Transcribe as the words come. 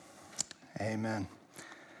Amen.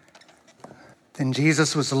 Then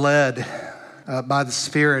Jesus was led by the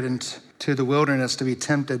Spirit into the wilderness to be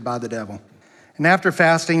tempted by the devil. And after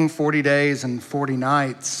fasting 40 days and 40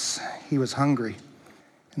 nights, he was hungry.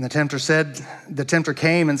 And the tempter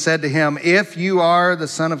came and said to him, "If you are the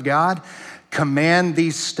Son of God, command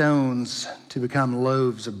these stones to become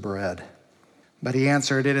loaves of bread." But he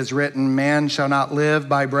answered, "It is written, man shall not live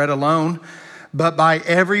by bread alone, but by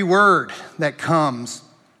every word that comes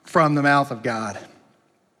from the mouth of God."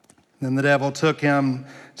 Then the devil took him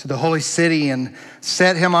to the holy city and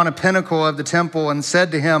set him on a pinnacle of the temple and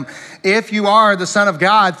said to him, "If you are the Son of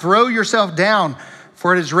God, throw yourself down,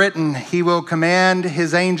 for it is written, he will command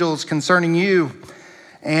his angels concerning you,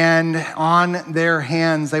 and on their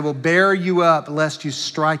hands they will bear you up, lest you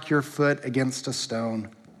strike your foot against a stone."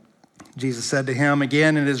 Jesus said to him,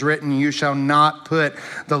 "Again, it is written, you shall not put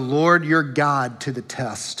the Lord your God to the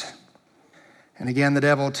test." And again, the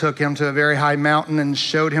devil took him to a very high mountain and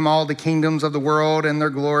showed him all the kingdoms of the world and their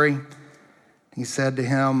glory. He said to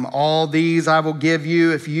him, "All these I will give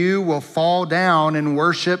you if you will fall down and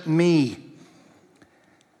worship me."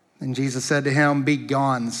 Then Jesus said to him,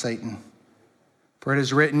 "Begone, Satan, for it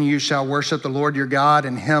is written, you shall worship the Lord your God,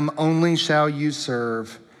 and him only shall you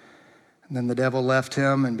serve." And then the devil left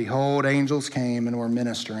him, and behold, angels came and were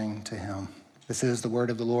ministering to him. This is the word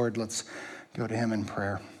of the Lord. Let's go to him in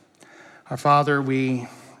prayer. Our Father, we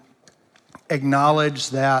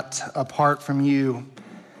acknowledge that apart from you,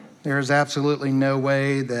 there is absolutely no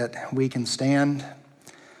way that we can stand.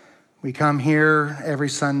 We come here every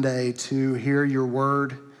Sunday to hear your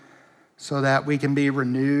word so that we can be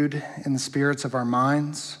renewed in the spirits of our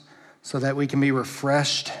minds, so that we can be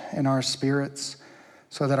refreshed in our spirits,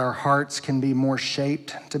 so that our hearts can be more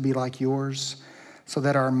shaped to be like yours, so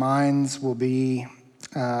that our minds will be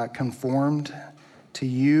conformed to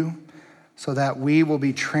you, so that we will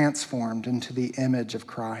be transformed into the image of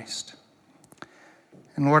Christ.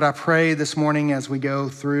 And Lord, I pray this morning as we go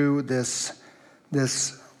through this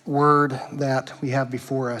word that we have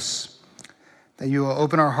before us, that you will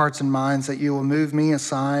open our hearts and minds, that you will move me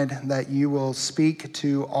aside, that you will speak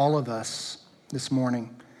to all of us this morning,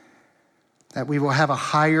 that we will have a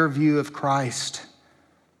higher view of Christ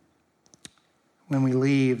when we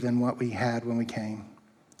leave than what we had when we came,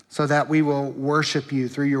 so that we will worship you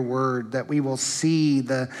through your word, that we will see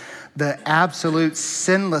the absolute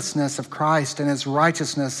sinlessness of Christ and his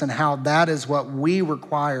righteousness and how that is what we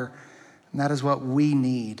require and that is what we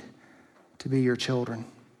need to be your children.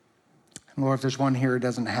 And Lord, if there's one here who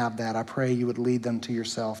doesn't have that, I pray you would lead them to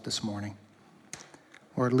yourself this morning.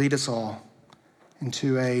 Lord, lead us all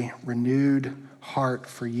into a renewed heart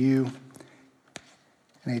for you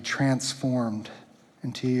and a transformed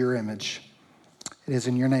into your image. It is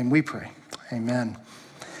in your name we pray. Amen.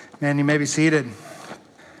 Man, you may be seated.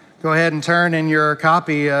 Go ahead and turn in your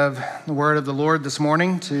copy of the word of the Lord this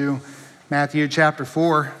morning to Matthew chapter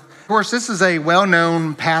 4. Of course, this is a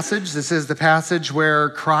well-known passage. This is the passage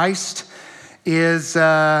where Christ is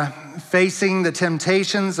facing the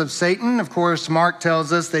temptations of Satan. Of course, Mark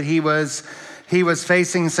tells us that he was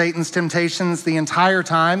facing Satan's temptations the entire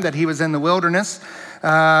time that he was in the wilderness.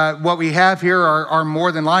 What we have here are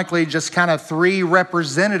more than likely just kind of three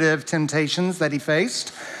representative temptations that he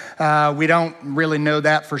faced. We don't really know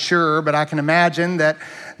that for sure, but I can imagine that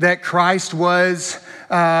Christ was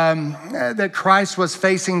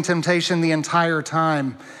facing temptation the entire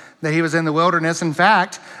time that he was in the wilderness. In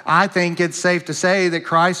fact, I think it's safe to say that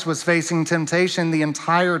Christ was facing temptation the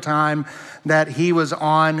entire time that he was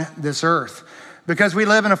on this earth, because we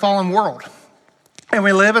live in a fallen world. And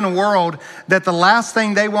we live in a world that the last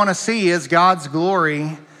thing they want to see is God's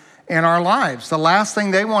glory in our lives. The last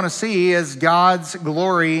thing they want to see is God's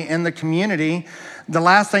glory in the community. The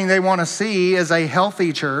last thing they want to see is a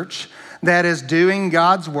healthy church that is doing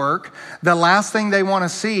God's work. The last thing they want to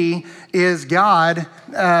see is God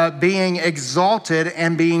being exalted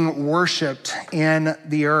and being worshiped in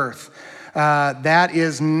the earth. That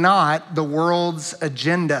is not the world's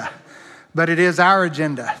agenda, but it is our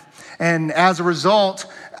agenda. And as a result,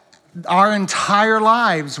 our entire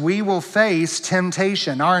lives, we will face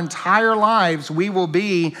temptation. Our entire lives, we will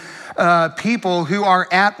be people who are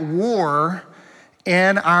at war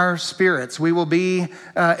in our spirits. We will be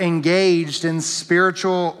engaged in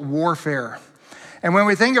spiritual warfare. And when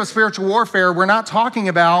we think of spiritual warfare, we're not talking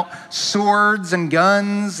about swords and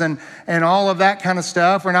guns and all of that kind of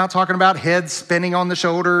stuff. We're not talking about heads spinning on the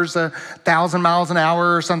shoulders 1,000 miles an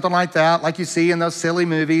hour or something like that, like you see in those silly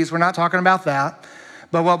movies. We're not talking about that.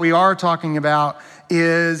 But what we are talking about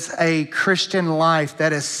is a Christian life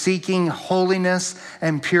that is seeking holiness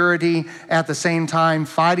and purity at the same time,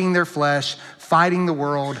 fighting their flesh, fighting the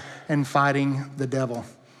world, and fighting the devil.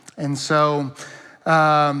 And so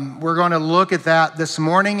we're going to look at that this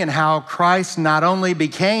morning and how Christ not only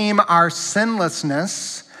became our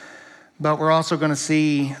sinlessness, but we're also going to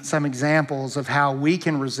see some examples of how we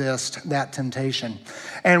can resist that temptation.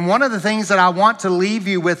 And one of the things that I want to leave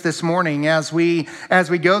you with this morning as we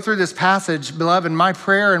go through this passage, beloved, my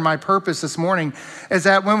prayer and my purpose this morning is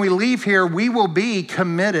that when we leave here, we will be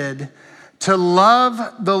committed to love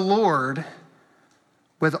the Lord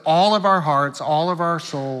with all of our hearts, all of our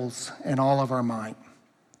souls, and all of our might.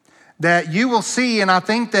 That you will see, and I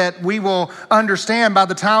think that we will understand by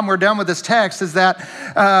the time we're done with this text, is that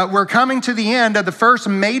we're coming to the end of the first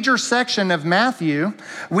major section of Matthew.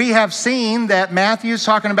 We have seen that Matthew's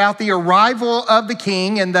talking about the arrival of the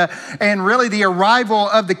King and really the arrival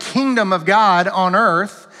of the kingdom of God on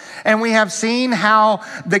earth. And we have seen how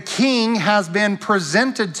the King has been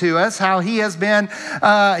presented to us, how he has been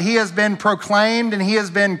proclaimed and he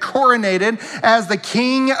has been coronated as the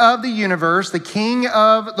King of the universe, the King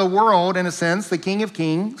of the world, in a sense, the King of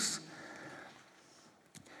kings.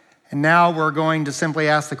 And now we're going to simply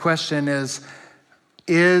ask the question is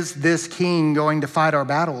this King going to fight our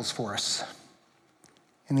battles for us?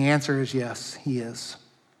 And the answer is yes, he is.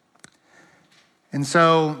 And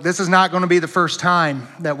so this is not going to be the first time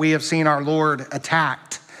that we have seen our Lord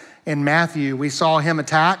attacked in Matthew. We saw him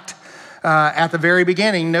attacked at the very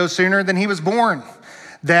beginning, no sooner than he was born.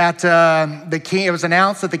 That it was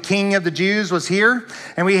announced that the King of the Jews was here.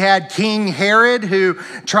 And we had King Herod, who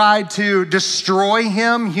tried to destroy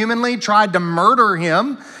him humanly, tried to murder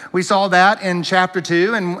him. We saw that in chapter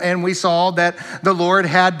 2, and we saw that the Lord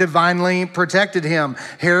had divinely protected him.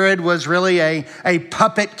 Herod was really a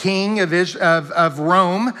puppet king of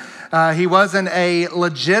Rome. He wasn't a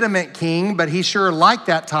legitimate king, but he sure liked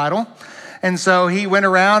that title. And so he went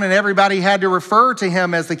around and everybody had to refer to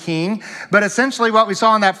him as the king. But essentially what we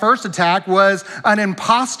saw in that first attack was an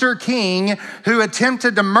imposter king who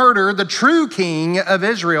attempted to murder the true king of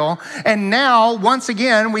Israel. And now, once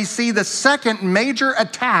again, we see the second major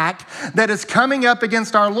attack that is coming up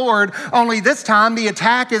against our Lord. Only this time, the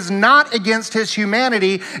attack is not against his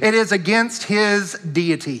humanity. It is against his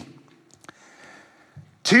deity.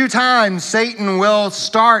 2 times Satan will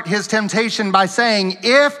start his temptation by saying,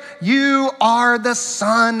 if you are the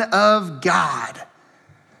Son of God.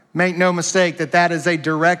 Make no mistake that is a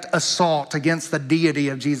direct assault against the deity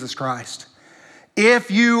of Jesus Christ.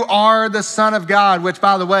 If you are the Son of God, which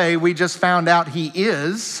by the way, we just found out he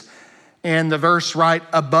is in the verse right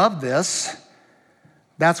above this.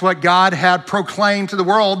 That's what God had proclaimed to the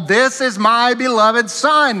world. This is my beloved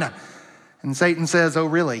Son. And Satan says, oh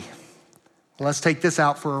really? Let's take this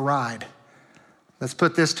out for a ride. Let's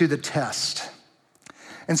put this to the test.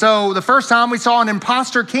 And so the first time we saw an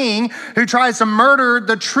imposter king who tries to murder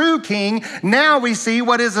the true king. Now we see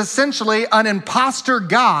what is essentially an imposter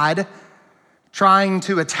God trying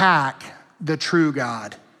to attack the true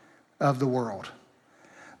God of the world.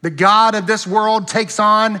 The God of this world takes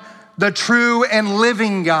on the true and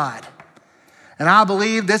living God. And I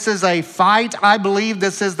believe this is a fight. I believe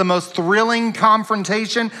this is the most thrilling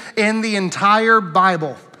confrontation in the entire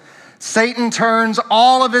Bible. Satan turns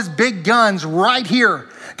all of his big guns right here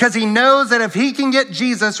because he knows that if he can get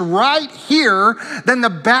Jesus right here, then the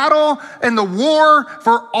battle and the war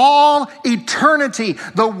for all eternity,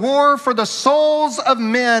 the war for the souls of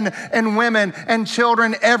men and women and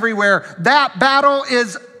children everywhere, that battle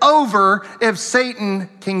is over if Satan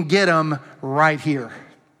can get them right here.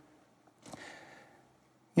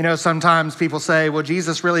 You know, sometimes people say, well,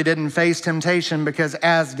 Jesus really didn't face temptation because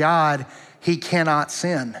as God, he cannot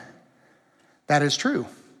sin. That is true.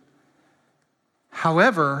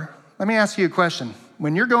 However, let me ask you a question.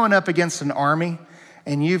 When you're going up against an army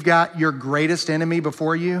and you've got your greatest enemy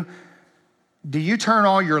before you, do you turn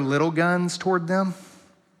all your little guns toward them?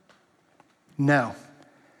 No.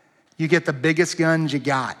 You get the biggest guns you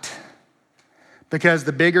got. Because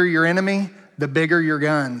the bigger your enemy, the bigger your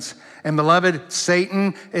guns. And beloved,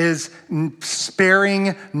 Satan is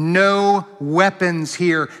sparing no weapons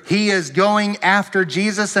here. He is going after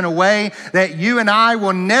Jesus in a way that you and I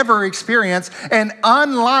will never experience. And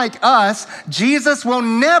unlike us, Jesus will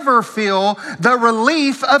never feel the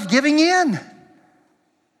relief of giving in.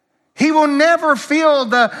 He will never feel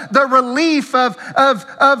the relief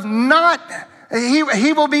of not, he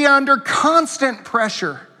will be under constant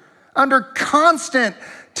pressure, under constant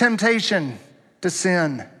temptation to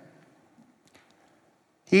sin.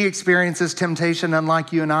 He experiences temptation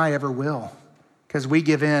unlike you and I ever will because we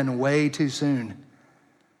give in way too soon.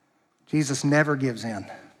 Jesus never gives in.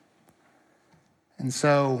 And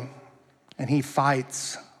he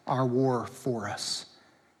fights our war for us.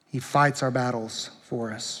 He fights our battles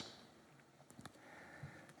for us.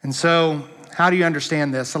 And so, how do you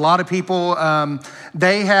understand this? A lot of people,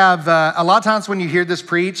 they have, a lot of times when you hear this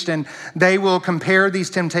preached, and they will compare these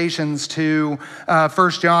temptations to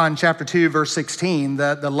 1 John chapter 2, verse 16,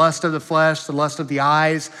 the lust of the flesh, the lust of the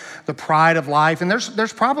eyes, the pride of life. And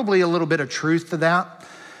there's probably a little bit of truth to that.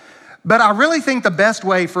 But I really think the best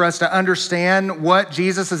way for us to understand what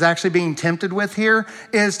Jesus is actually being tempted with here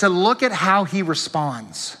is to look at how he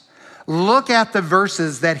responds. Look at the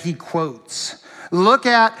verses that he quotes. Look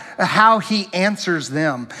at how he answers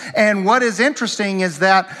them. And what is interesting is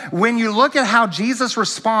that when you look at how Jesus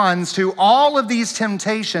responds to all of these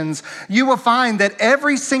temptations, you will find that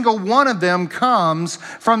every single one of them comes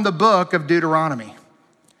from the book of Deuteronomy.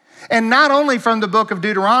 And not only from the book of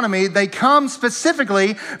Deuteronomy, they come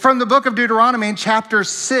specifically from the book of Deuteronomy, chapter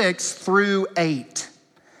 6 through 8.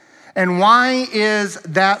 And why is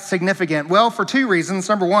that significant? Well, for two reasons.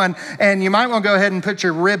 Number one, and you might want to go ahead and put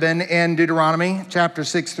your ribbon in Deuteronomy chapter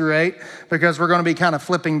 6 through 8, because we're going to be kind of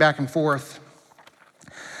flipping back and forth.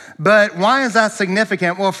 But why is that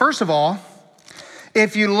significant? Well, first of all,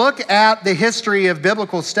 if you look at the history of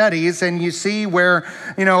biblical studies and you see where,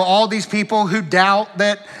 all these people who doubt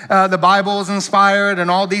that the Bible is inspired and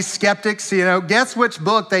all these skeptics, guess which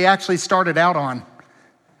book they actually started out on?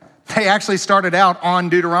 They actually started out on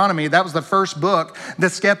Deuteronomy. That was the first book the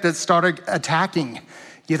skeptics started attacking.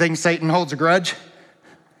 You think Satan holds a grudge?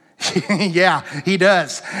 Yeah, he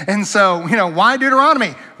does. And so, why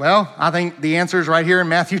Deuteronomy? Well, I think the answer is right here in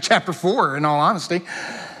Matthew chapter 4, in all honesty.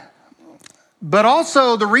 But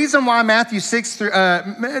also the reason why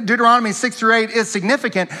Deuteronomy 6 through 8 is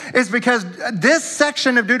significant is because this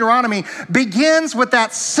section of Deuteronomy begins with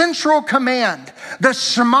that central command, the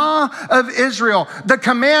Shema of Israel, the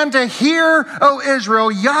command to hear, O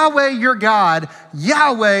Israel, Yahweh your God,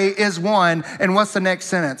 Yahweh is one. And what's the next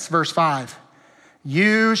sentence? Verse 5.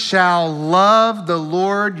 You shall love the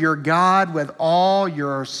Lord your God with all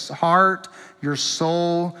your heart, your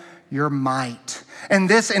soul, your might. And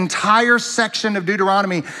this entire section of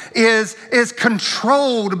Deuteronomy is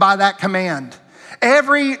controlled by that command.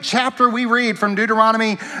 Every chapter we read from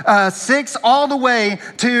Deuteronomy 6 all the way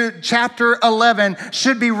to chapter 11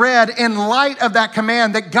 should be read in light of that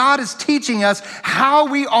command, that God is teaching us how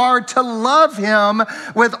we are to love him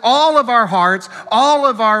with all of our hearts, all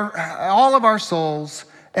of our souls,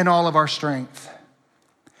 and all of our strength.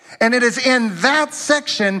 And it is in that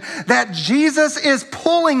section that Jesus is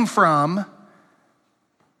pulling from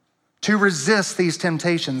to resist these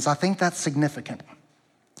temptations. I think that's significant.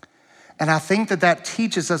 And I think that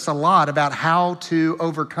teaches us a lot about how to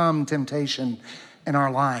overcome temptation in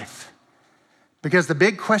our life. Because the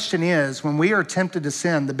big question is, when we are tempted to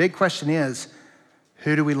sin, the big question is,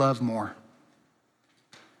 who do we love more?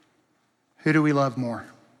 Who do we love more?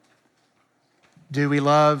 Do we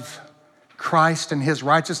love Christ and his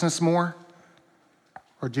righteousness more?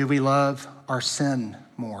 Or do we love our sin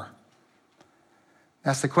more?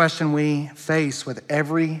 That's the question we face with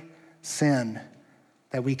every sin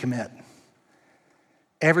that we commit.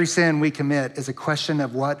 Every sin we commit is a question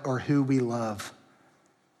of what or who we love.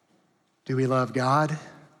 Do we love God,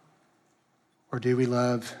 or do we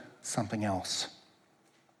love something else?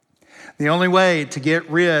 The only way to get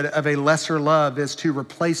rid of a lesser love is to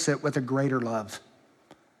replace it with a greater love.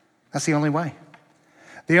 That's the only way.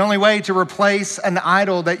 The only way to replace an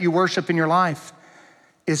idol that you worship in your life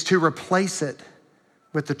is to replace it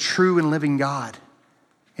with the true and living God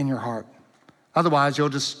in your heart. Otherwise, you'll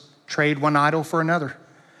just trade one idol for another.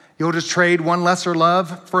 You'll just trade one lesser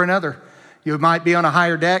love for another. You might be on a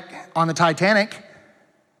higher deck on the Titanic,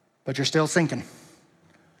 but you're still sinking.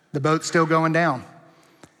 The boat's still going down.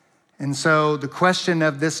 And so the question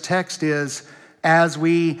of this text is, as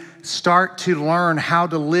we start to learn how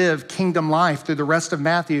to live kingdom life through the rest of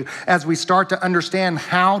Matthew, as we start to understand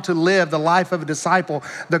how to live the life of a disciple,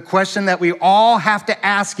 the question that we all have to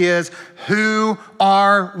ask is, who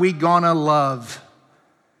are we gonna love?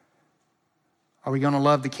 Are we gonna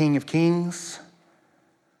love the King of Kings?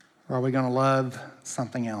 Or are we gonna love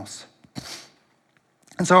something else?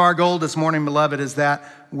 And so our goal this morning, beloved, is that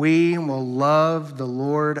we will love the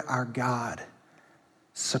Lord our God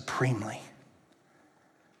supremely.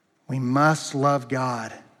 We must love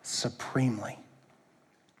God supremely.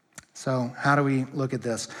 So how do we look at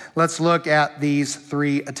this? Let's look at these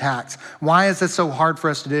three attacks. Why is this so hard for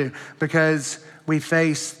us to do? Because we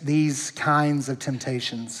face these kinds of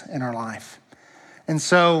temptations in our life. And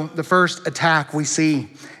so the first attack we see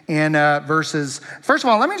in verses, first of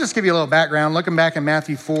all, let me just give you a little background. Looking back in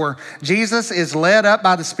Matthew 4, Jesus is led up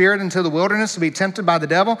by the Spirit into the wilderness to be tempted by the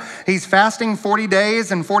devil. He's fasting 40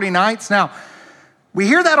 days and 40 nights. Now, we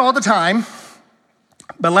hear that all the time,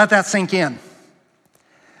 but let that sink in.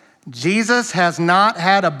 Jesus has not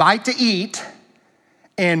had a bite to eat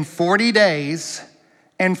in 40 days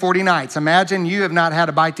and 40 nights. Imagine you have not had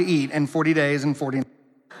a bite to eat in 40 days and 40 nights.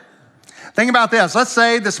 Think about this. Let's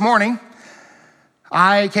say this morning,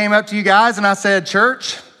 I came up to you guys and I said,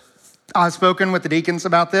 church, I've spoken with the deacons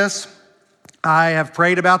about this. I have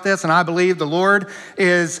prayed about this, and I believe the Lord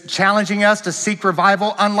is challenging us to seek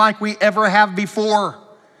revival unlike we ever have before.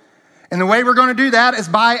 And the way we're going to do that is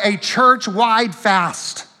by a church-wide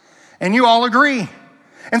fast. And you all agree.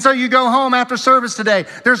 And so you go home after service today.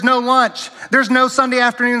 There's no lunch. There's no Sunday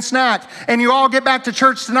afternoon snack. And you all get back to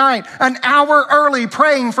church tonight an hour early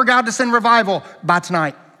praying for God to send revival by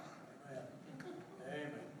tonight.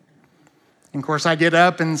 And of course, I get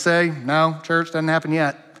up and say, no, church, doesn't happen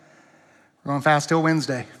yet. We're going to fast till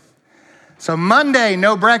Wednesday. So Monday,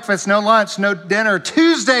 no breakfast, no lunch, no dinner.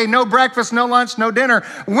 Tuesday, no breakfast, no lunch, no dinner.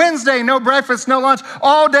 Wednesday, no breakfast, no lunch.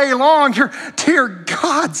 All day long, you're, dear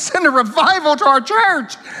God, send a revival to our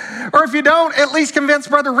church. Or if you don't, at least convince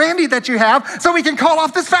Brother Randy that you have so we can call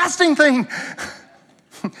off this fasting thing.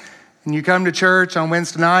 And you come to church on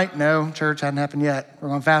Wednesday night. No, church hadn't happened yet. We're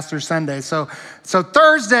going to fast through Sunday. So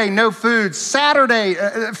Thursday, no food.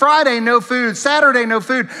 Friday, no food. Saturday, no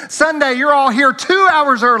food. Sunday, you're all here 2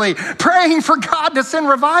 hours early praying for God to send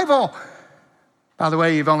revival. By the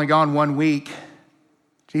way, you've only gone 1 week.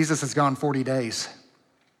 Jesus has gone 40 days.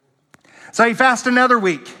 So you fast another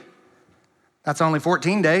week. That's only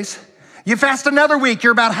 14 days. You fast another week.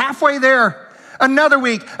 You're about halfway there. Another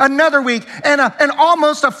week, and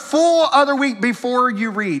almost a full other week before you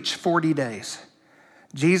reach 40 days.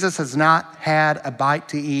 Jesus has not had a bite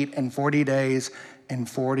to eat in 40 days and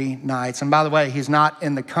 40 nights. And by the way, he's not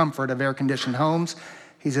in the comfort of air-conditioned homes.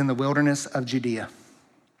 He's in the wilderness of Judea.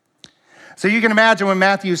 So you can imagine when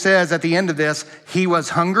Matthew says at the end of this, he was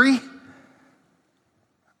hungry.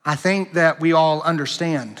 I think that we all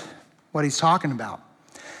understand what he's talking about.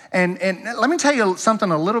 And let me tell you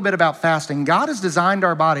something a little bit about fasting. God has designed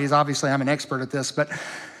our bodies, obviously I'm an expert at this, but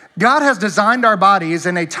God has designed our bodies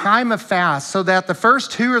in a time of fast so that the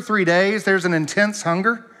first 2 or 3 days, there's an intense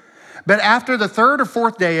hunger. But after the third or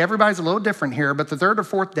fourth day, everybody's a little different here, but the third or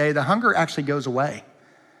fourth day, the hunger actually goes away.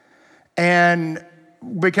 And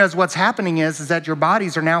because what's happening is that your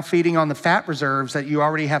bodies are now feeding on the fat reserves that you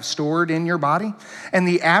already have stored in your body. And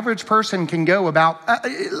the average person can go about,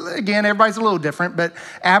 again, everybody's a little different, but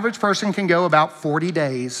average person can go about 40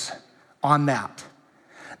 days on that.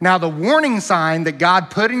 Now, the warning sign that God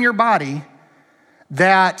put in your body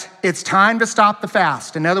that it's time to stop the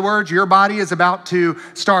fast. In other words, your body is about to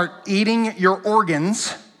start eating your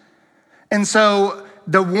organs. And so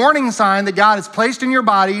the warning sign that God has placed in your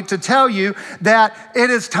body to tell you that it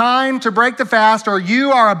is time to break the fast or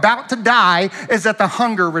you are about to die is that the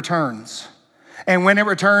hunger returns. And when it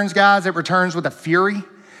returns, guys, it returns with a fury.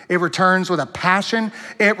 It returns with a passion.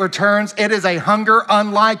 It is a hunger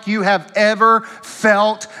unlike you have ever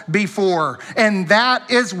felt before. And that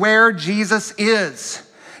is where Jesus is.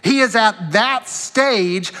 He is at that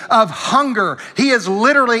stage of hunger. He is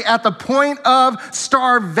literally at the point of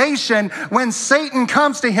starvation when Satan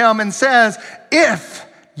comes to him and says, if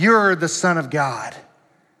you're the Son of God,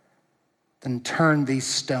 then turn these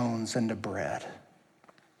stones into bread.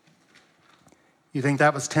 You think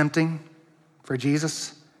that was tempting for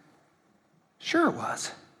Jesus? Sure it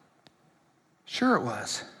was. Sure it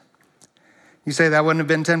was. You say that wouldn't have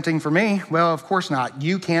been tempting for me. Well, of course not.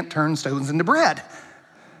 You can't turn stones into bread.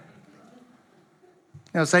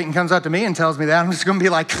 You know, Satan comes up to me and tells me that. I'm just going to be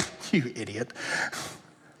like, you idiot.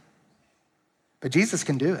 But Jesus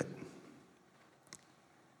can do it.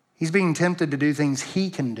 He's being tempted to do things he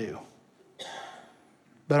can do,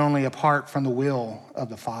 but only apart from the will of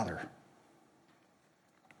the Father.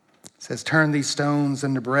 It says, turn these stones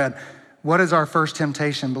into bread. What is our first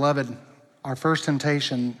temptation, beloved? Our first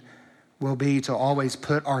temptation will be to always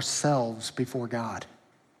put ourselves before God.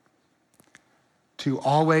 To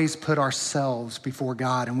always put ourselves before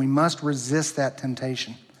God. And we must resist that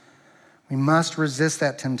temptation. We must resist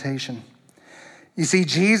that temptation. You see,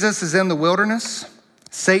 Jesus is in the wilderness.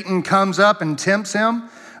 Satan comes up and tempts him.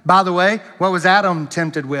 By the way, what was Adam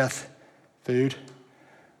tempted with? Food.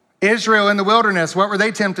 Israel in the wilderness, what were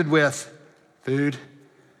they tempted with? Food.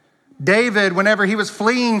 David, whenever he was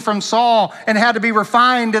fleeing from Saul and had to be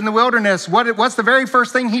refined in the wilderness, what's the very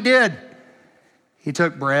first thing he did? He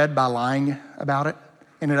took bread by lying about it,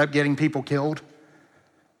 ended up getting people killed.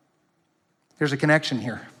 There's a connection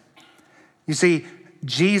here. You see,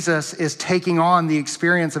 Jesus is taking on the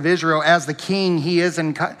experience of Israel as the king. He is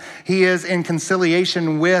in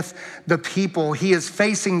conciliation with the people. He is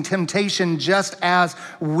facing temptation just as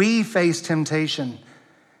we face temptation.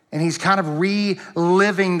 And he's kind of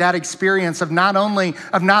reliving that experience of not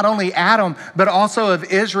only Adam, but also of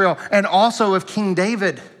Israel and also of King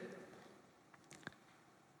David.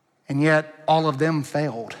 And yet all of them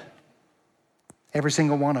failed. Every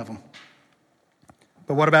single one of them.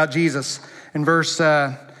 But what about Jesus? In verse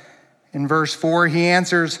 4, he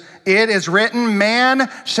answers, "It is written,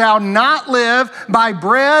 man shall not live by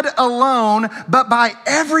bread alone, but by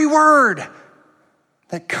every word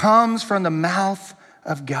that comes from the mouth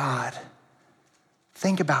of God."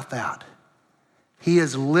 Think about that. He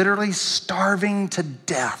is literally starving to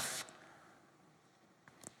death.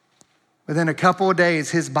 Within a couple of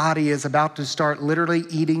days, his body is about to start literally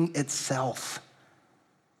eating itself.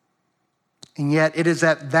 And yet it is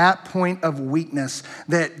at that point of weakness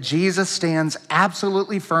that Jesus stands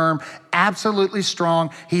absolutely firm, absolutely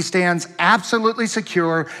strong. He stands absolutely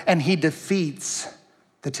secure, and he defeats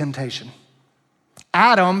the temptation.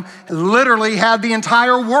 Adam literally had the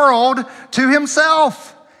entire world to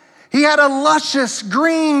himself. He had a luscious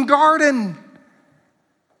green garden.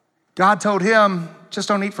 God told him, just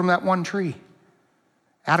don't eat from that one tree.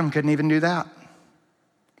 Adam couldn't even do that.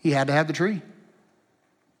 He had to have the tree.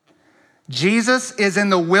 Jesus is in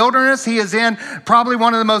the wilderness. He is in probably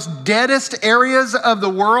one of the most deadest areas of the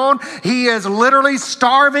world. He is literally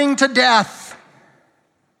starving to death.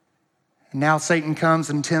 And now Satan comes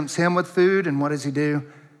and tempts him with food, and what does he do?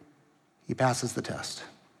 He passes the test.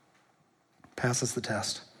 Passes the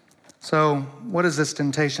test. So what does this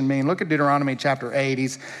temptation mean? Look at Deuteronomy chapter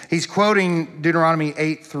 8. He's quoting Deuteronomy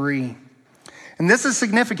 8:3. And this is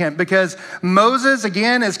significant because Moses,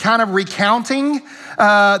 again, is kind of recounting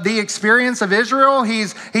the experience of Israel.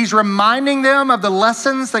 He's reminding them of the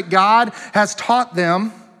lessons that God has taught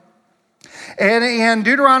them. And in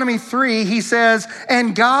Deuteronomy 3, he says,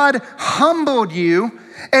 "And God humbled you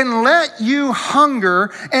and let you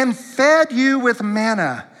hunger and fed you with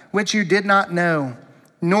manna, which you did not know,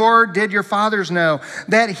 nor did your fathers know,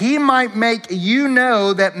 that he might make you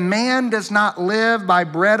know that man does not live by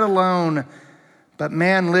bread alone, but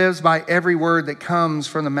man lives by every word that comes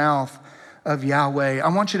from the mouth of Yahweh." I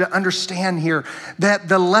want you to understand here that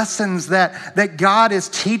the lessons that God is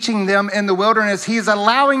teaching them in the wilderness, he's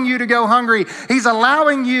allowing you to go hungry. He's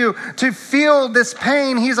allowing you to feel this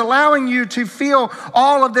pain. He's allowing you to feel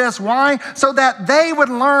all of this. Why? So that they would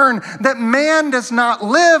learn that man does not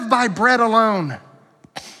live by bread alone,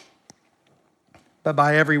 but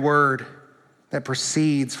by every word that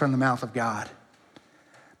proceeds from the mouth of God.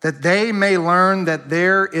 That they may learn that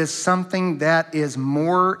there is something that is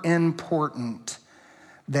more important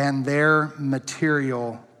than their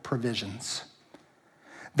material provisions.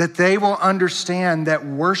 That they will understand that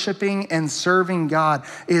worshiping and serving God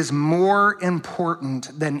is more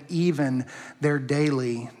important than even their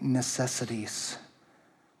daily necessities.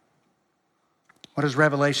 What does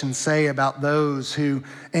Revelation say about those who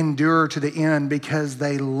endure to the end because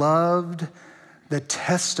they loved the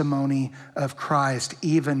testimony of Christ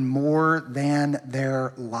even more than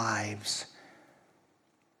their lives?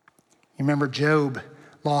 You remember Job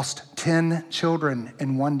lost 10 children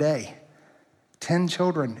in one day. 10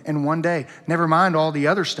 children in one day. Never mind all the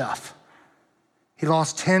other stuff. He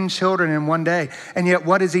lost 10 children in one day. And yet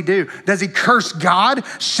what does he do? Does he curse God,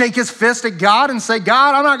 shake his fist at God and say,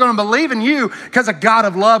 "God, I'm not going to believe in you because a God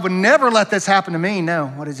of love would never let this happen to me"? No,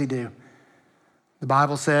 what does he do? The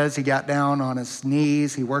Bible says he got down on his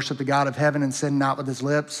knees. He worshiped the God of heaven and sinned not with his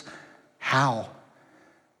lips. How?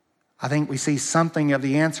 I think we see something of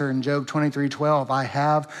the answer in Job 23:12. "I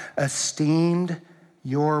have esteemed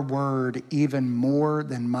your word even more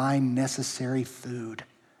than my necessary food."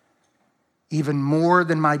 Even more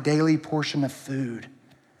than my daily portion of food.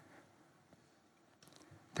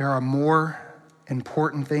 There are more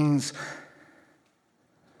important things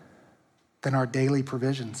than our daily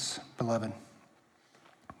provisions, beloved.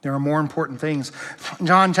 There are more important things.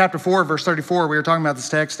 John chapter 4, verse 34, we were talking about this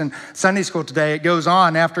text in Sunday school today. It goes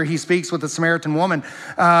on after he speaks with the Samaritan woman.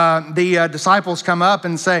 The disciples come up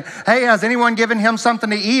and say, "Hey, has anyone given him something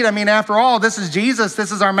to eat? I mean, after all, this is Jesus.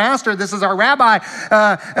 This is our master. This is our rabbi.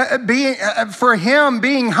 For him,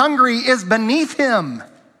 being hungry is beneath him.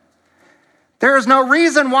 There is no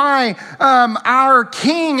reason why our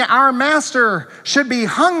king, our master, should be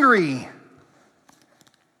hungry."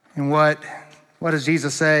 And what does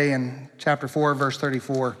Jesus say in chapter 4, verse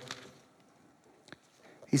 34?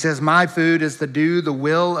 He says, "My food is to do the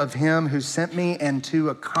will of him who sent me and to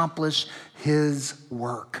accomplish his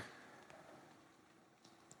work."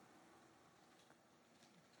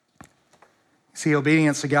 See,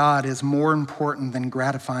 obedience to God is more important than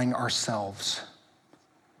gratifying ourselves.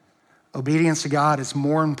 Obedience to God is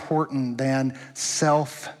more important than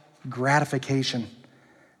self-gratification.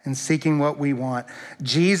 and seeking what we want.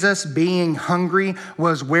 Jesus being hungry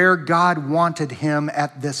was where God wanted him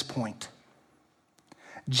at this point.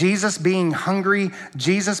 Jesus being hungry,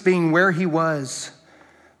 Jesus being where he was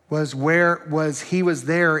he was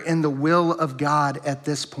there in the will of God at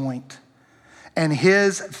this point. And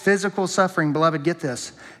his physical suffering, beloved, get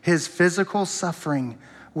this, his physical suffering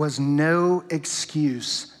was no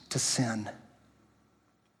excuse to sin.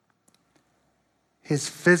 His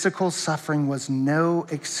physical suffering was no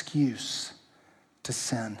excuse to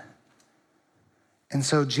sin. And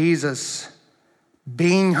so Jesus,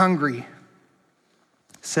 being hungry,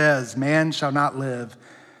 says, man shall not live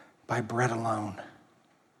by bread alone,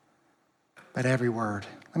 but every word.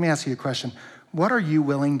 Let me ask you a question. What are you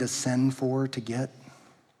willing to sin for to get?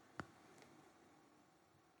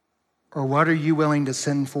 Or what are you willing to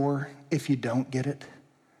sin for if you don't get it?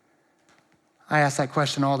 I ask that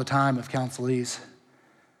question all the time of counselees.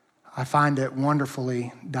 I find it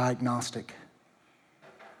wonderfully diagnostic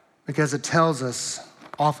because it tells us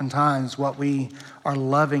oftentimes what we are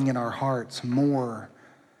loving in our hearts more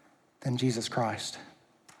than Jesus Christ.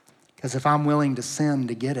 Because if I'm willing to sin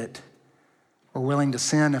to get it, or willing to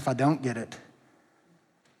sin if I don't get it,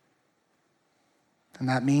 then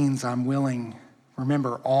that means I'm willing.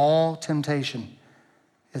 Remember, all temptation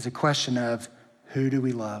is a question of who do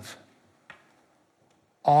we love?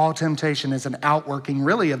 All temptation is an outworking,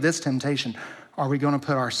 really, of this temptation. Are we going to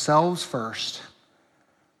put ourselves first,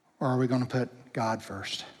 or are we going to put God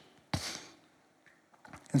first?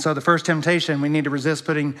 And so the first temptation, we need to resist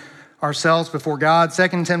putting ourselves before God.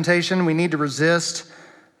 Second temptation, we need to resist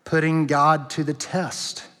putting God to the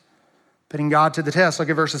test. Putting God to the test. Look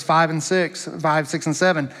at verses 5, 6, and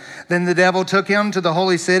 7. Then the devil took him to the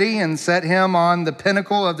holy city and set him on the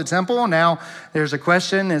pinnacle of the temple. Now, there's a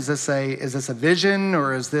question. Is this a vision,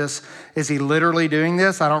 or is he literally doing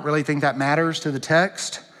this? I don't really think that matters to the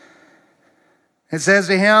text. It says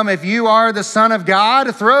to him, if you are the Son of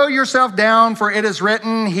God, throw yourself down, for it is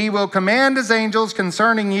written, he will command his angels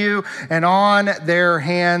concerning you, and on their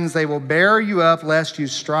hands they will bear you up, lest you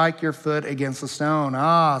strike your foot against a stone.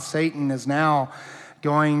 Satan is now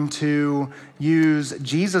going to use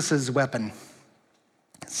Jesus' weapon.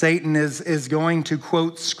 Satan is going to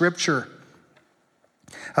quote Scripture.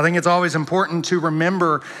 I think it's always important to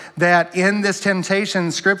remember that in this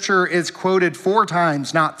temptation, Scripture is quoted 4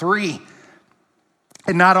 times, not 3.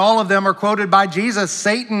 And not all of them are quoted by Jesus.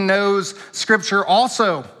 Satan knows Scripture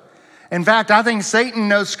also. In fact, I think Satan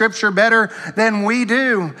knows Scripture better than we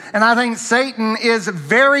do. And I think Satan is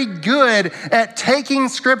very good at taking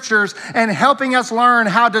Scriptures and helping us learn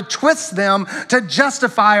how to twist them to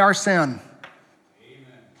justify our sin. Amen.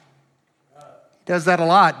 He does that a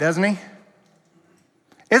lot, doesn't he?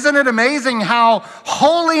 Isn't it amazing how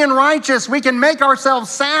holy and righteous we can make ourselves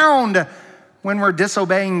sound when we're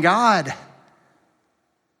disobeying God?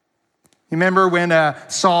 You remember when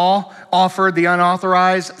Saul offered the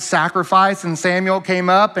unauthorized sacrifice and Samuel came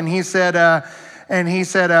up and he said,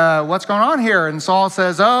 what's going on here? And Saul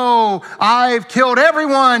says, I've killed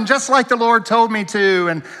everyone just like the Lord told me to.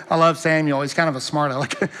 And I love Samuel. He's kind of a smart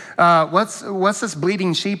aleck. What's this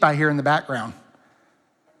bleating sheep I hear in the background?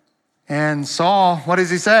 And Saul, what does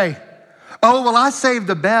he say? I saved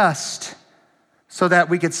the best so that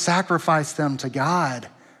we could sacrifice them to God.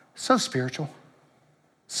 So spiritual.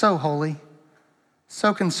 So holy,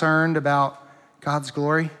 so concerned about God's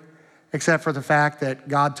glory, except for the fact that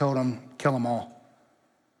God told him, kill them all.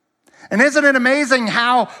 And isn't it amazing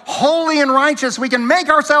how holy and righteous we can make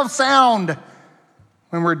ourselves sound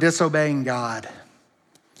when we're disobeying God?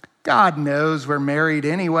 God knows we're married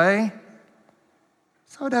anyway,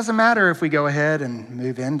 so it doesn't matter if we go ahead and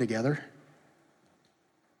move in together.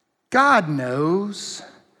 God knows.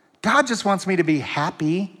 God just wants me to be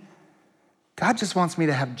happy. God just wants me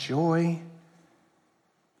to have joy.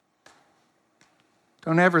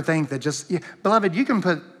 Don't ever think that beloved, you can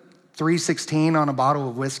put 316 on a bottle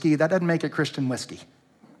of whiskey. That doesn't make it Christian whiskey.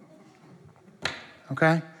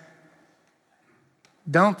 Okay?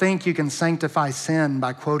 Don't think you can sanctify sin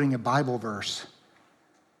by quoting a Bible verse.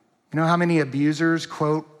 You know how many abusers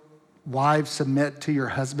quote, wives submit to your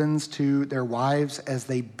husbands, to their wives as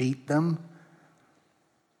they beat them?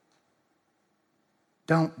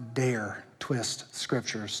 Don't dare twist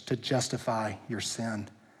Scriptures to justify your sin.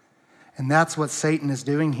 And that's what Satan is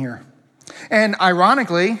doing here. And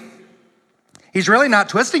ironically, he's really not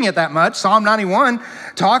twisting it that much. Psalm 91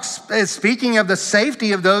 is speaking of the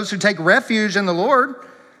safety of those who take refuge in the Lord.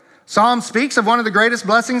 Psalm speaks of one of the greatest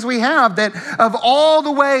blessings we have, that of all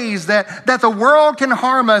the ways that the world can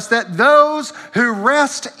harm us, that those who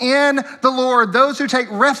rest in the Lord, those who take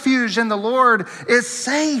refuge in the Lord is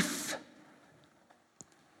safe.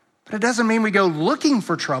 But it doesn't mean we go looking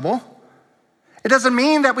for trouble. It doesn't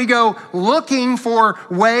mean that we go looking for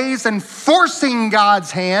ways and forcing God's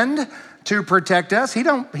hand to protect us. He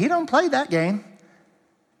don't play that game.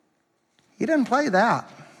 He doesn't play that.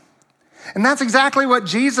 And that's exactly what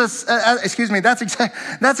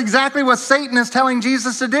that's exactly what Satan is telling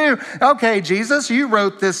Jesus to do. Okay, Jesus, you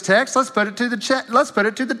wrote this text. Let's put it to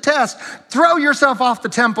the test. Throw yourself off the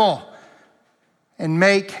temple and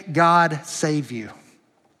make God save you.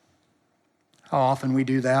 How often we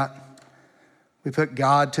do that. We put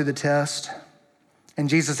God to the test. And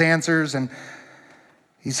Jesus answers, and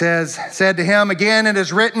he said to him, again, it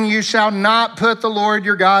is written, you shall not put the Lord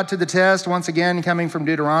your God to the test. Once again, coming from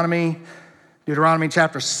Deuteronomy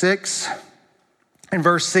chapter 6 and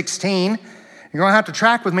verse 16. You're going to have to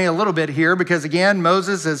track with me a little bit here because, again,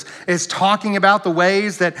 Moses is talking about the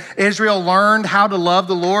ways that Israel learned how to love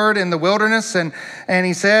the Lord in the wilderness. And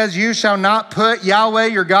he says, you shall not put Yahweh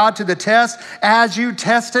your God to the test as you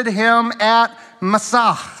tested him at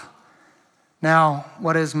Massah. Now,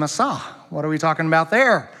 what is Massah? What are we talking about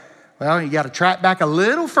there? Well, you got to track back a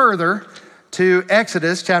little further to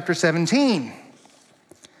Exodus chapter 17.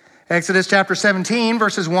 Exodus chapter 17,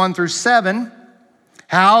 verses 1 through 7.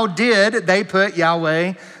 How did they put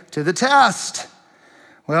Yahweh to the test?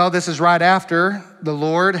 Well, this is right after the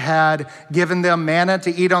Lord had given them manna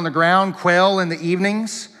to eat on the ground, quail in the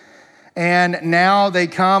evenings. And now they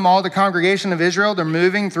come, all the congregation of Israel, they're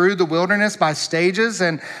moving through the wilderness by stages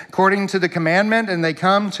and according to the commandment, and they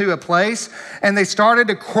come to a place and they started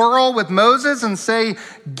to quarrel with Moses and say,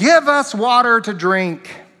 give us water to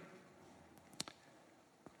drink.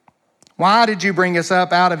 Why did you bring us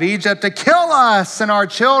up out of Egypt to kill us and our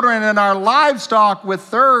children and our livestock with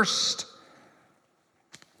thirst?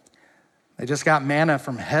 They just got manna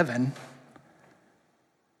from heaven.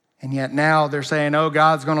 And yet now they're saying, oh,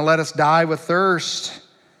 God's going to let us die with thirst.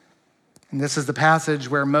 And this is the passage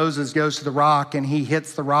where Moses goes to the rock and he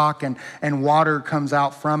hits the rock and water comes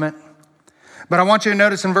out from it. But I want you to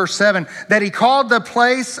notice in verse 7 that he called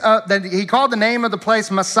the name of the place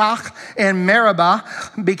Massah and Meribah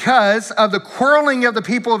because of the quarreling of the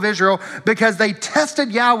people of Israel, because they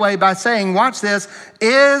tested Yahweh by saying, watch this,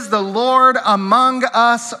 is the Lord among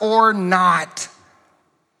us or not?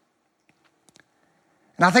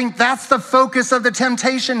 And I think that's the focus of the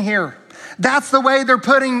temptation here. That's the way they're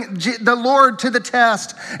putting the Lord to the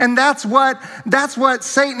test. And that's what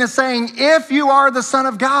Satan is saying. If you are the Son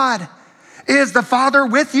of God, is the Father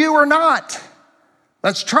with you or not?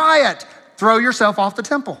 Let's try it. Throw yourself off the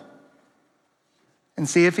temple and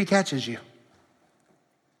see if he catches you.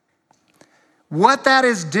 What that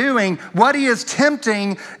is doing, what he is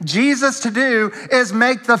tempting Jesus to do is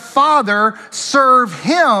make the Father serve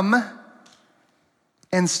him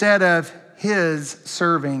instead of his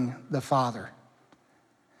serving the Father.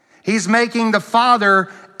 He's making the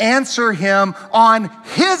Father answer him on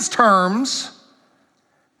his terms,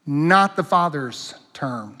 not the Father's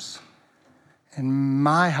terms. And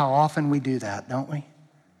my, how often we do that, don't we?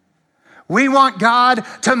 We want God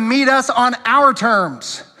to meet us on our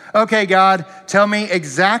terms. Okay, God, tell me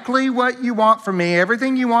exactly what you want from me,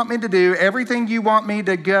 everything you want me to do, everything you want me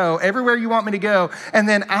to go, everywhere you want me to go, and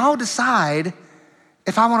then I'll decide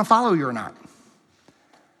if I want to follow you or not.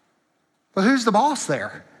 But who's the boss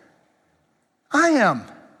there? I am.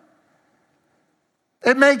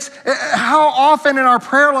 How often in our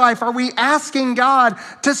prayer life are we asking God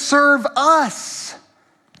to serve us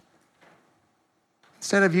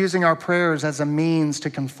instead of using our prayers as a means to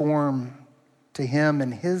conform to him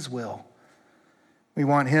and his will? We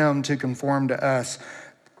want him to conform to us.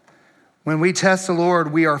 When we test the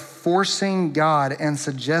Lord, we are forcing God and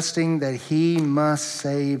suggesting that he must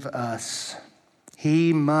save us.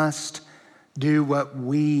 He must do what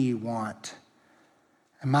we want.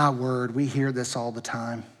 And my word, we hear this all the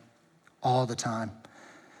time. All the time.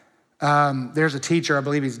 There's a teacher, I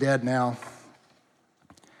believe he's dead now.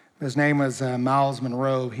 His name was Miles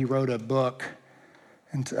Monroe. He wrote a book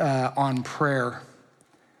on prayer.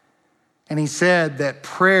 And he said that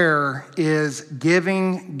prayer is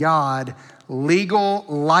giving God legal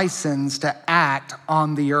license to act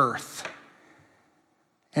on the earth.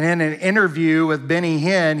 And in an interview with Benny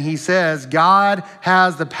Hinn, he says, God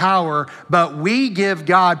has the power, but we give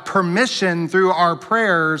God permission through our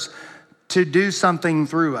prayers to do something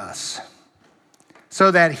through us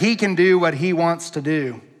so that he can do what he wants to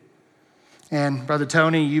do. And Brother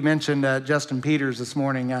Tony, you mentioned Justin Peters this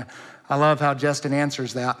morning. I love how Justin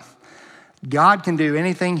answers that. God can do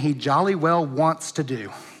anything he jolly well wants to do,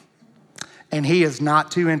 and he is not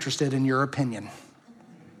too interested in your opinion.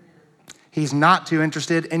 He's not too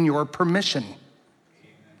interested in your permission.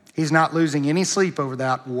 He's not losing any sleep over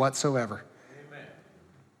that whatsoever. Amen.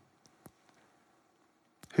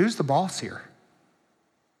 Who's the boss here?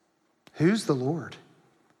 Who's the Lord?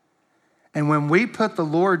 And when we put the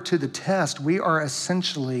Lord to the test, we are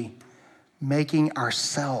essentially making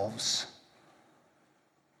ourselves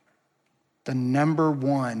the number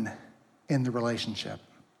one in the relationship.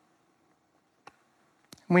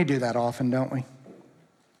 We do that often, don't we?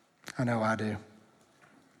 I know I do.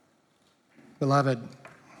 Beloved,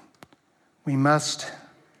 we must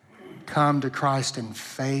come to Christ in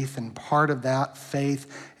faith, and part of that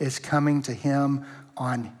faith is coming to him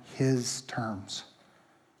on his terms.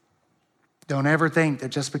 Don't ever think that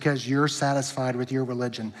just because you're satisfied with your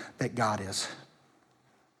religion that God is.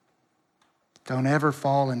 Don't ever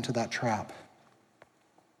fall into that trap.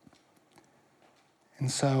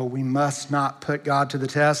 And so we must not put God to the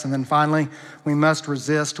test. And then finally, we must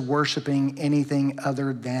resist worshiping anything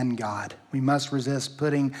other than God. We must resist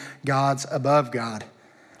putting gods above God.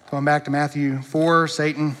 Going back to Matthew 4,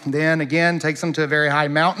 Satan then again takes him to a very high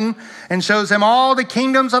mountain and shows him all the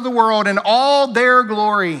kingdoms of the world and all their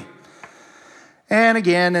glory. And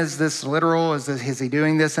again, is this literal? Is he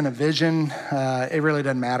doing this in a vision? It really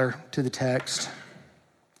doesn't matter to the text.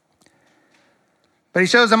 But he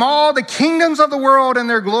shows them all the kingdoms of the world and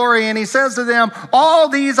their glory, and he says to them, all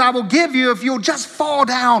these I will give you if you'll just fall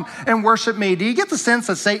down and worship me. Do you get the sense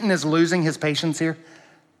that Satan is losing his patience here?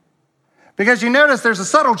 Because you notice there's a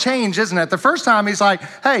subtle change, isn't it? The first time he's like,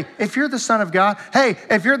 hey, if you're the Son of God, hey,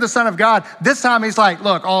 if you're the Son of God. This time he's like,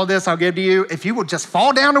 look, all this I'll give to you if you will just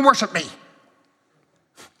fall down and worship me.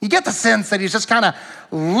 You get the sense that he's just kind of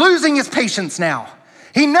losing his patience now.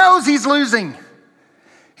 He knows he's losing.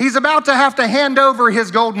 He's about to have to hand over his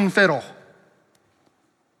golden fiddle.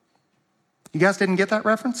 You guys didn't get that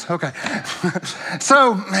reference? Okay.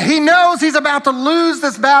 So he knows he's about to lose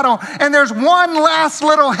this battle, and there's one last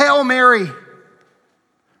little Hail Mary.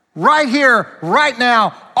 Right here, right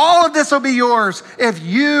now, all of this will be yours if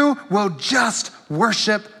you will just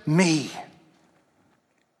worship me.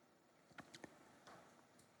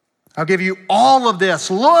 I'll give you all of this.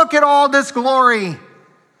 Look at all this glory.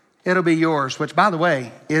 It'll be yours, which, by the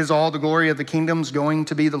way, is all the glory of the kingdoms going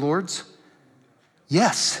to be the Lord's?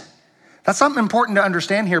 Yes. That's something important to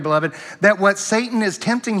understand here, beloved, that what Satan is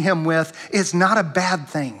tempting him with is not a bad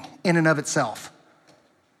thing in and of itself.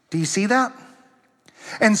 Do you see that?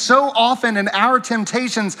 And so often in our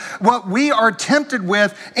temptations, what we are tempted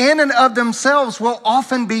with in and of themselves will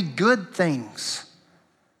often be good things.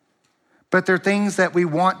 But they're things that we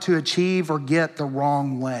want to achieve or get the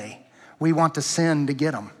wrong way. We want to sin to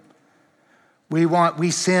get them.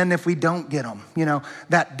 We sin if we don't get them. You know,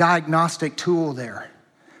 that diagnostic tool there.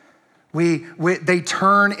 They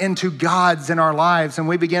turn into gods in our lives, and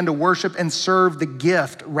we begin to worship and serve the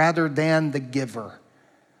gift rather than the giver.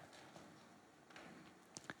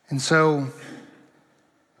 And so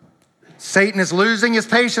Satan is losing his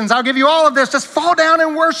patience. I'll give you all of this. Just fall down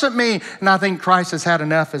and worship me. And I think Christ has had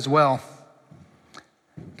enough as well.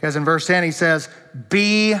 Because in verse 10 he says,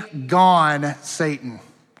 be gone, Satan.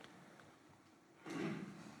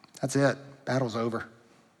 That's it. Battle's over.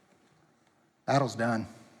 Battle's done.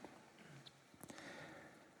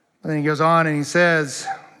 And then he goes on and he says,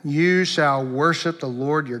 you shall worship the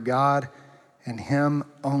Lord your God, and him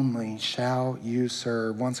only shall you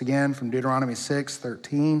serve. Once again, from Deuteronomy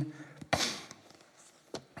 6:13.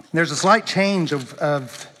 There's a slight change of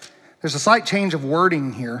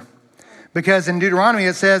wording here. Because in Deuteronomy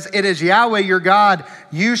it says, it is Yahweh your God,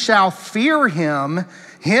 you shall fear him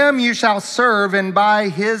you shall serve, and by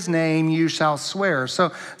his name you shall swear.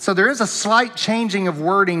 So there is a slight changing of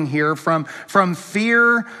wording here from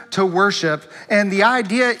fear to worship. And the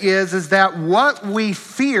idea is that what we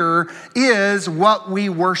fear is what we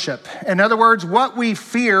worship. In other words, what we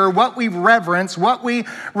fear, what we reverence, what we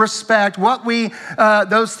respect,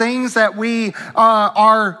 those things that we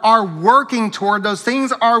are working toward, those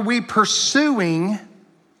things are we pursuing,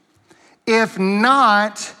 if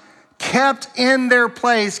not kept in their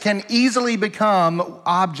place, can easily become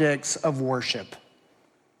objects of worship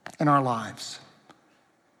in our lives.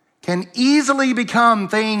 Can easily become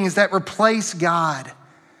things that replace God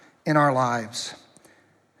in our lives.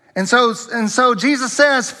 And so Jesus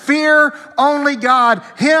says, fear only God,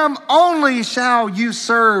 him only shall you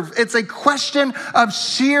serve. It's a question of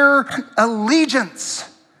sheer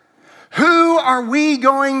allegiance. Who are we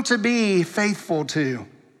going to be faithful to?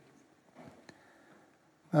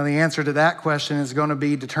 Well, the answer to that question is going to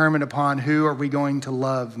be determined upon who are we going to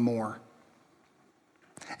love more.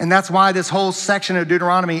 And that's why this whole section of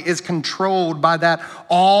Deuteronomy is controlled by that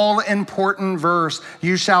all-important verse.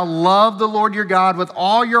 You shall love the Lord your God with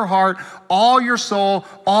all your heart, all your soul,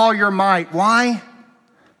 all your might. Why?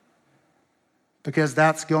 Because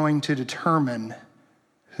that's going to determine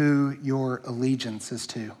who your allegiance is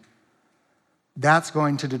to. That's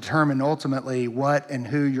going to determine ultimately what and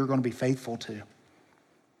who you're going to be faithful to.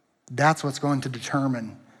 That's what's going to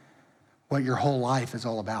determine what your whole life is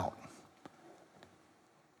all about.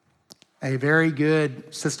 A very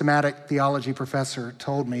good systematic theology professor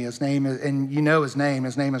told me, his name is, and you know his name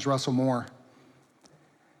is Russell Moore.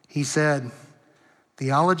 He said,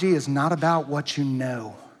 theology is not about what you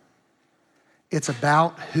know. It's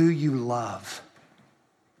about who you love.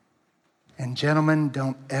 And gentlemen,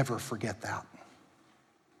 don't ever forget that.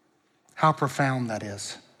 How profound that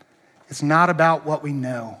is. It's not about what we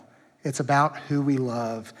know. It's about who we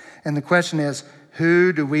love. And the question is,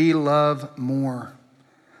 who do we love more?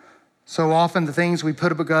 So often the things we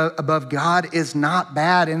put above God is not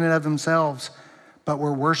bad in and of themselves, but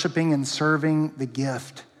we're worshiping and serving the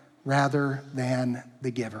gift rather than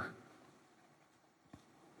the giver.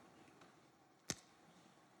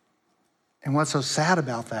 And what's so sad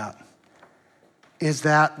about that is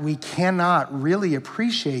that we cannot really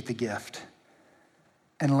appreciate the gift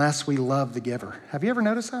unless we love the giver. Have you ever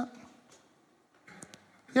noticed that?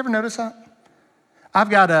 You ever notice that? I've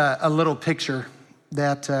got a little picture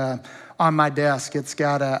that on my desk.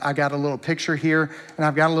 I got a little picture here, and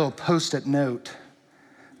I've got a little Post-it note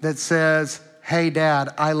that says, "Hey,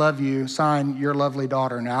 Dad, I love you. Sign, your lovely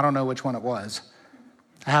daughter." Now, I don't know which one it was.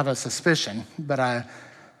 I have a suspicion,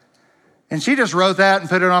 and she just wrote that and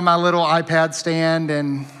put it on my little iPad stand,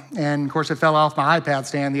 and of course, it fell off my iPad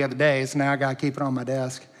stand the other day, so now I got to keep it on my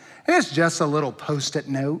desk. And it's just a little Post-it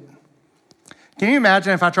note. Can you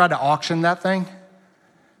imagine if I tried to auction that thing?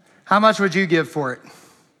 How much would you give for it?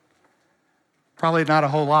 Probably not a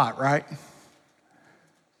whole lot, right?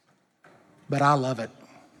 But I love it.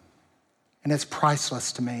 And it's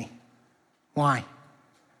priceless to me. Why?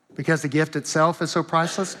 Because the gift itself is so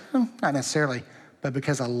priceless? Not necessarily, but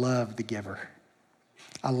because I love the giver.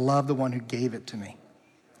 I love the one who gave it to me.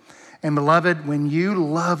 And beloved, when you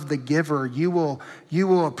love the giver, you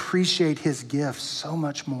will appreciate his gift so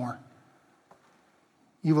much more.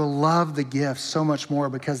 You will love the gift so much more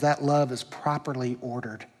because that love is properly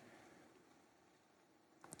ordered.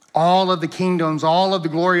 All of the kingdoms, all of the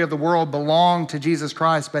glory of the world belong to Jesus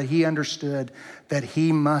Christ, but he understood that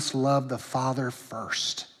he must love the Father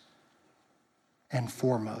first and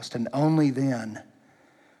foremost, and only then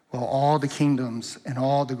will all the kingdoms and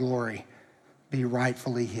all the glory be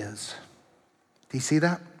rightfully his. Do you see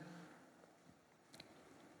that?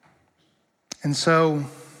 And so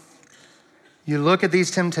you look at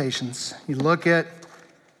these temptations, you look at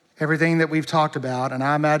everything that we've talked about, and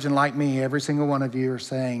I imagine, like me, every single one of you are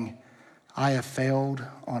saying, I have failed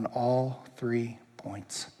on all 3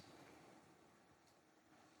 points.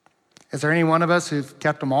 Is there any one of us who've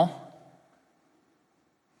kept them all?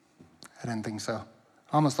 I didn't think so.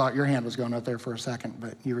 I almost thought your hand was going up there for a second,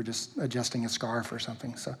 but you were just adjusting a scarf or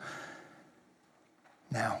something. So,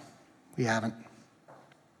 no, we haven't.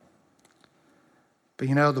 But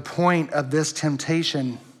you know, the point of this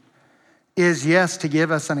temptation is, yes, to give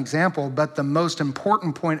us an example, but the most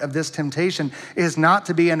important point of this temptation is not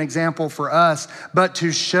to be an example for us, but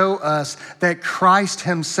to show us that Christ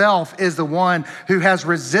himself is the one who has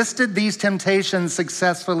resisted these temptations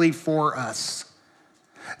successfully for us.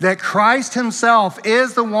 That Christ himself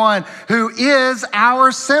is the one who is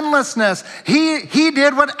our sinlessness. He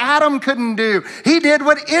did what Adam couldn't do. He did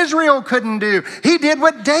what Israel couldn't do. He did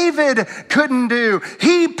what David couldn't do.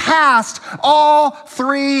 He passed all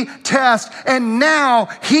 3 tests, and now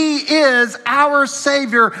he is our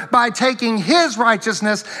Savior by taking his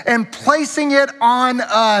righteousness and placing it on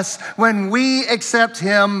us when we accept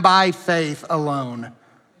him by faith alone.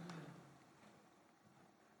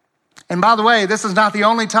 And by the way, this is not the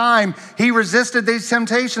only time he resisted these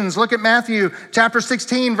temptations. Look at Matthew chapter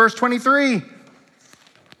 16, verse 23.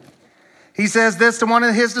 He says this to one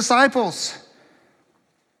of his disciples.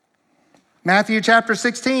 Matthew chapter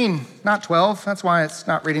 16, not 12. That's why it's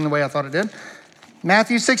not reading the way I thought it did.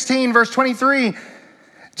 Matthew 16, verse 23.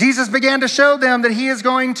 Jesus began to show them that he is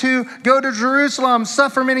going to go to Jerusalem,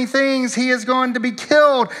 suffer many things. He is going to be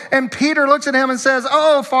killed. And Peter looks at him and says,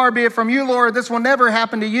 "Oh, far be it from you, Lord. This will never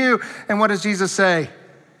happen to you." And what does Jesus say?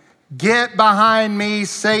 "Get behind me,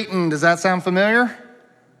 Satan." Does that sound familiar?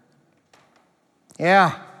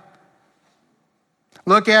 Yeah.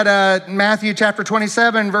 Look at Matthew chapter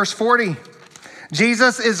 27, verse 40.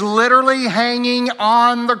 Jesus is literally hanging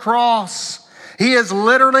on the cross. He is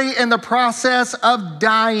literally in the process of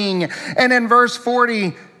dying. And in verse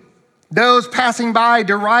 40, those passing by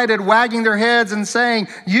derided, wagging their heads and saying,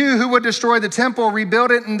 "You who would destroy the temple, rebuild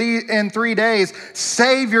it in 3 days.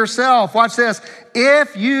 Save yourself." Watch this.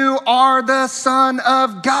 "If you are the Son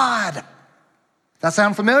of God." That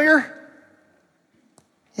sound familiar?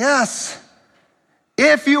 Yes.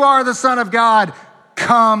 "If you are the Son of God,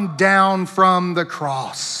 come down from the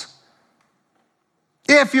cross.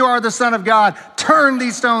 If you are the Son of God, turn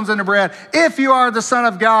these stones into bread. If you are the Son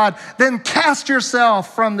of God, then cast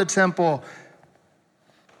yourself from the temple."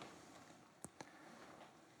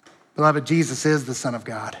 Beloved, Jesus is the Son of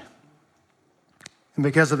God. And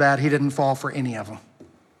because of that, he didn't fall for any of them.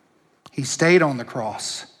 He stayed on the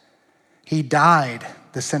cross. He died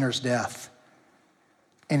the sinner's death.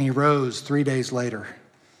 And he rose 3 days later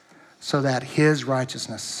so that his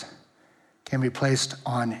righteousness can be placed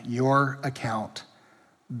on your account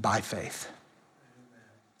by faith.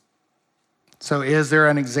 So is there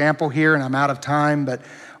an example here? And I'm out of time, but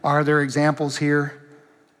are there examples here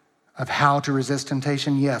of how to resist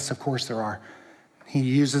temptation? Yes, of course there are. He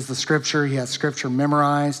uses the scripture. He has scripture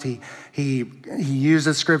memorized. He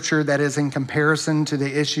uses scripture that is in comparison to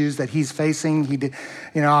the issues that he's facing.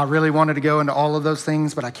 I really wanted to go into all of those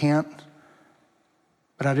things, but I can't.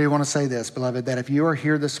 But I do want to say this, beloved, that if you are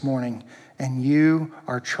here this morning and you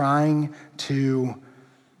are trying to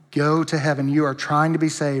go to heaven, you are trying to be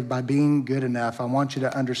saved by being good enough, I want you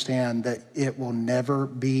to understand that it will never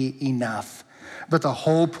be enough. But the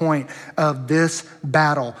whole point of this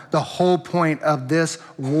battle, the whole point of this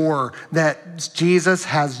war that Jesus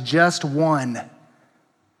has just won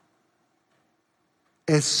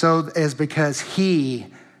is because he,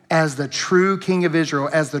 as the true King of Israel,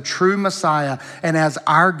 as the true Messiah, and as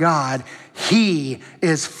our God, he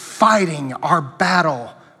is fighting our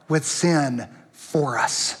battle with sin for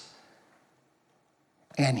us.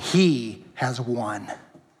 And he has won.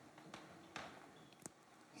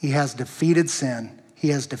 He has defeated sin. He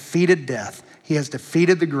has defeated death. He has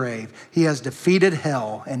defeated the grave. He has defeated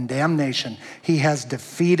hell and damnation. He has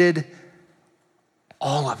defeated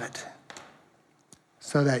all of it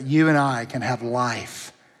so that you and I can have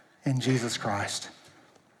life in Jesus Christ.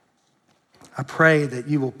 I pray that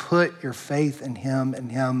you will put your faith in him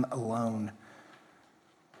and him alone.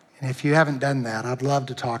 And if you haven't done that, I'd love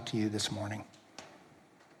to talk to you this morning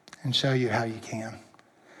and show you how you can.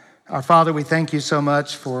 Our Father, we thank you so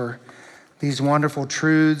much for these wonderful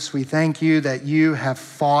truths. We thank you that you have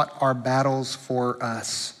fought our battles for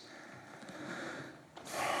us.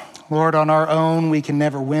 Lord, on our own, we can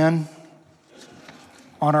never win.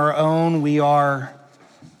 On our own, we are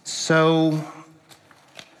so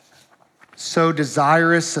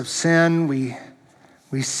desirous of sin.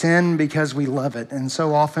 We sin because we love it, and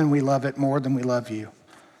so often we love it more than we love you.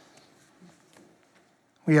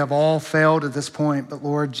 We have all failed at this point, but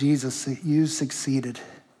Lord Jesus, you succeeded.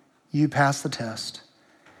 You passed the test.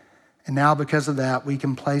 And now because of that, we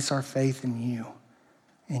can place our faith in you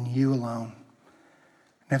alone.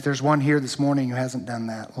 And if there's one here this morning who hasn't done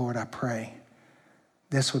that, Lord, I pray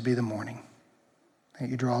this would be the morning that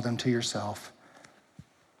you draw them to yourself.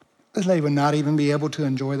 That they would not even be able to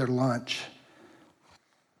enjoy their lunch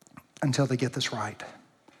until they get this right.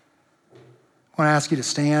 I want to ask you to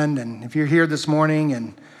stand, and if you're here this morning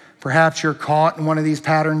and perhaps you're caught in one of these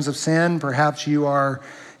patterns of sin, perhaps you are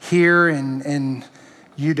here and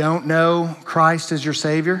you don't know Christ as your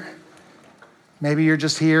Savior. Maybe you're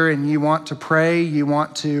just here and you want to pray, you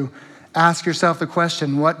want to ask yourself the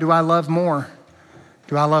question, what do I love more?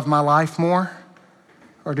 Do I love my life more?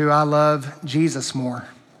 Or do I love Jesus more?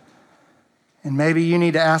 And maybe you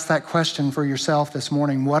need to ask that question for yourself this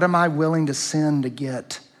morning. What am I willing to sin to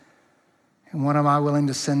get? And what am I willing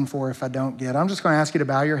to sin for if I don't get? I'm just going to ask you to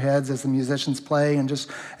bow your heads as the musicians play and just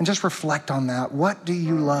reflect on that. What do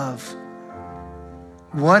you love?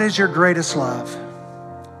 What is your greatest love?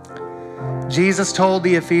 Jesus told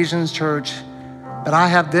the Ephesians church, "But I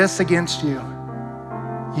have this against you.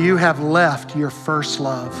 You have left your first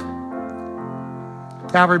love."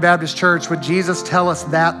 Calvary Baptist Church, would Jesus tell us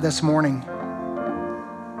that this morning?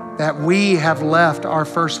 That we have left our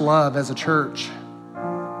first love as a church?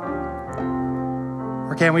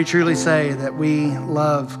 Or can we truly say that we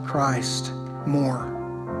love Christ more?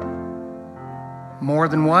 More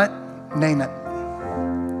than what? Name it.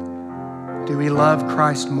 Do we love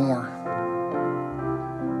Christ more?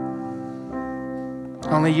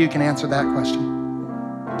 Only you can answer that question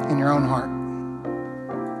in your own heart.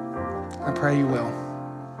 I pray you will.